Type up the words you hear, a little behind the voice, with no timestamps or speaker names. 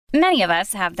Many of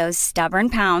us have those stubborn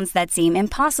pounds that seem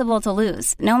impossible to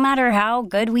lose, no matter how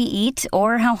good we eat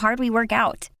or how hard we work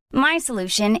out. My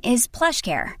solution is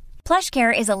PlushCare.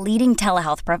 PlushCare is a leading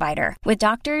telehealth provider with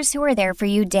doctors who are there for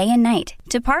you day and night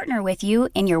to partner with you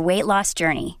in your weight loss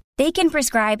journey. They can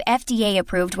prescribe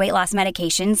FDA-approved weight loss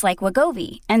medications like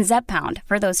Wegovy and Zepbound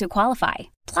for those who qualify.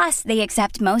 Plus, they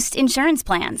accept most insurance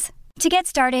plans. To get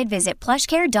started, visit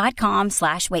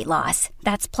plushcare.com/weightloss.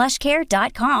 That's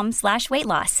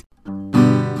plushcare.com/weightloss.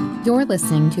 You're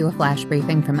listening to a flash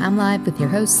briefing from MLive with your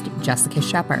host, Jessica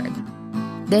Shepard.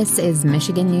 This is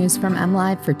Michigan news from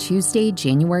MLive for Tuesday,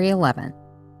 January 11th.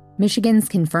 Michigan's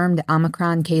confirmed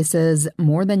Omicron cases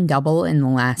more than double in the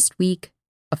last week.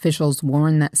 Officials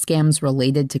warn that scams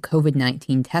related to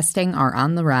COVID-19 testing are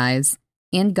on the rise.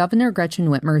 And Governor Gretchen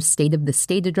Whitmer's State of the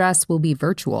State address will be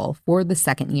virtual for the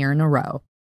second year in a row.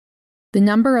 The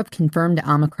number of confirmed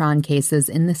Omicron cases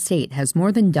in the state has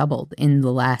more than doubled in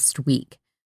the last week.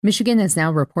 Michigan is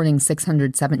now reporting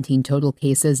 617 total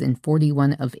cases in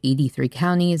 41 of 83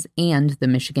 counties and the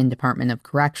Michigan Department of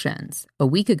Corrections. A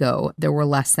week ago, there were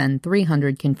less than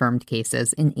 300 confirmed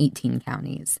cases in 18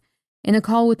 counties. In a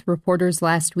call with reporters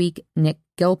last week, Nick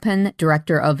Gilpin,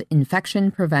 director of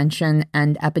Infection Prevention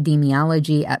and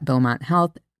Epidemiology at Beaumont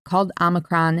Health, called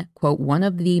Omicron, quote, one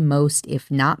of the most,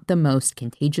 if not the most,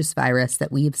 contagious virus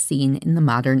that we have seen in the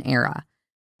modern era.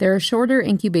 There are shorter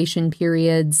incubation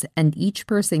periods, and each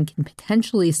person can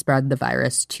potentially spread the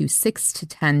virus to 6 to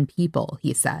 10 people,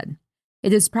 he said.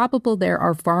 It is probable there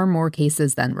are far more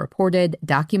cases than reported.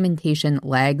 Documentation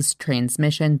lags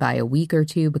transmission by a week or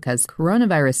two because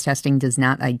coronavirus testing does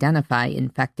not identify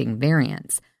infecting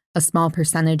variants. A small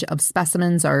percentage of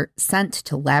specimens are sent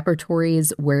to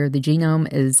laboratories where the genome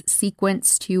is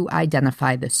sequenced to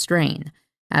identify the strain.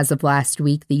 As of last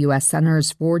week, the U.S.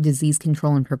 Centers for Disease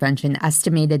Control and Prevention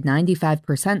estimated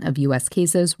 95% of U.S.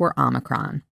 cases were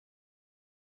Omicron.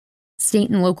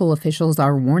 State and local officials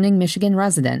are warning Michigan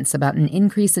residents about an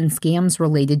increase in scams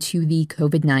related to the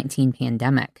COVID-19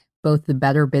 pandemic. Both the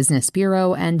Better Business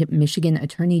Bureau and Michigan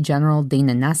Attorney General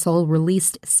Dana Nessel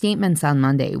released statements on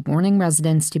Monday warning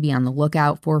residents to be on the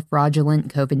lookout for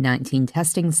fraudulent COVID-19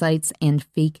 testing sites and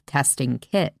fake testing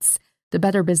kits. The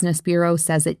Better Business Bureau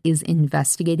says it is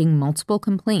investigating multiple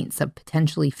complaints of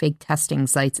potentially fake testing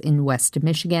sites in West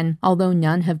Michigan, although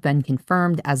none have been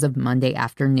confirmed as of Monday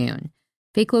afternoon.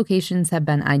 Fake locations have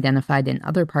been identified in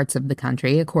other parts of the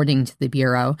country, according to the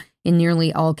Bureau. In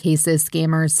nearly all cases,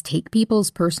 scammers take people's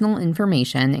personal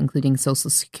information, including social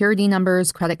security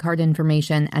numbers, credit card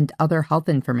information, and other health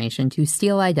information to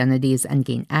steal identities and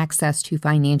gain access to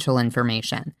financial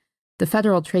information. The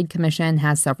Federal Trade Commission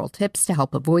has several tips to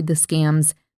help avoid the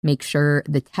scams. Make sure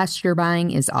the test you're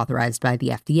buying is authorized by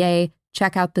the FDA.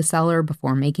 Check out the seller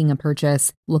before making a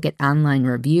purchase, look at online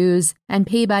reviews, and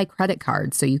pay by credit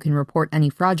card so you can report any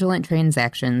fraudulent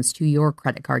transactions to your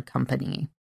credit card company.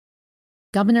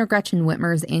 Governor Gretchen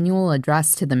Whitmer's annual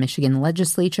address to the Michigan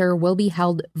legislature will be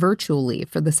held virtually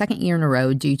for the second year in a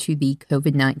row due to the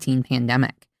COVID-19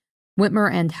 pandemic.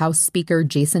 Whitmer and House Speaker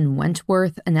Jason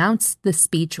Wentworth announced the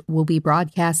speech will be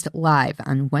broadcast live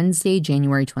on Wednesday,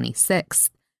 January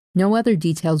 26th. No other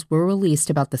details were released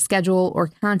about the schedule or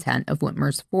content of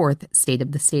Whitmer's fourth State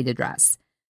of the State address.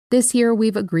 This year,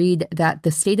 we've agreed that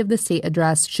the State of the State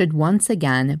address should once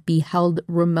again be held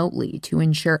remotely to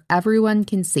ensure everyone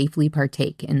can safely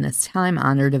partake in this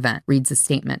time-honored event, reads a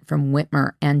statement from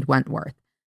Whitmer and Wentworth.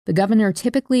 The governor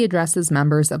typically addresses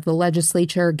members of the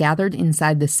legislature gathered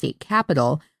inside the state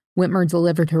capitol. Whitmer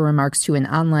delivered her remarks to an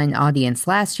online audience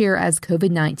last year as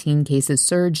COVID-19 cases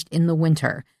surged in the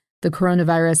winter. The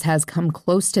coronavirus has come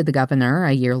close to the governor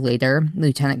a year later.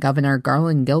 Lieutenant Governor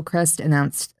Garland Gilchrist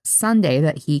announced Sunday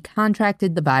that he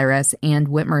contracted the virus, and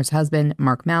Whitmer's husband,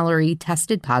 Mark Mallory,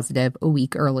 tested positive a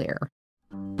week earlier.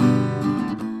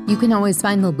 You can always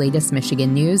find the latest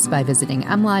Michigan news by visiting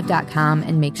mlive.com,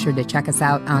 and make sure to check us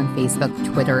out on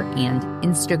Facebook, Twitter, and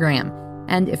Instagram.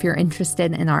 And if you're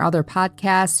interested in our other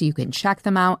podcasts, you can check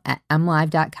them out at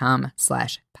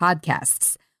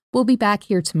mlive.com/podcasts. We'll be back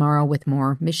here tomorrow with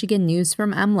more Michigan news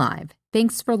from MLive.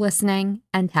 Thanks for listening,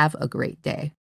 and have a great day.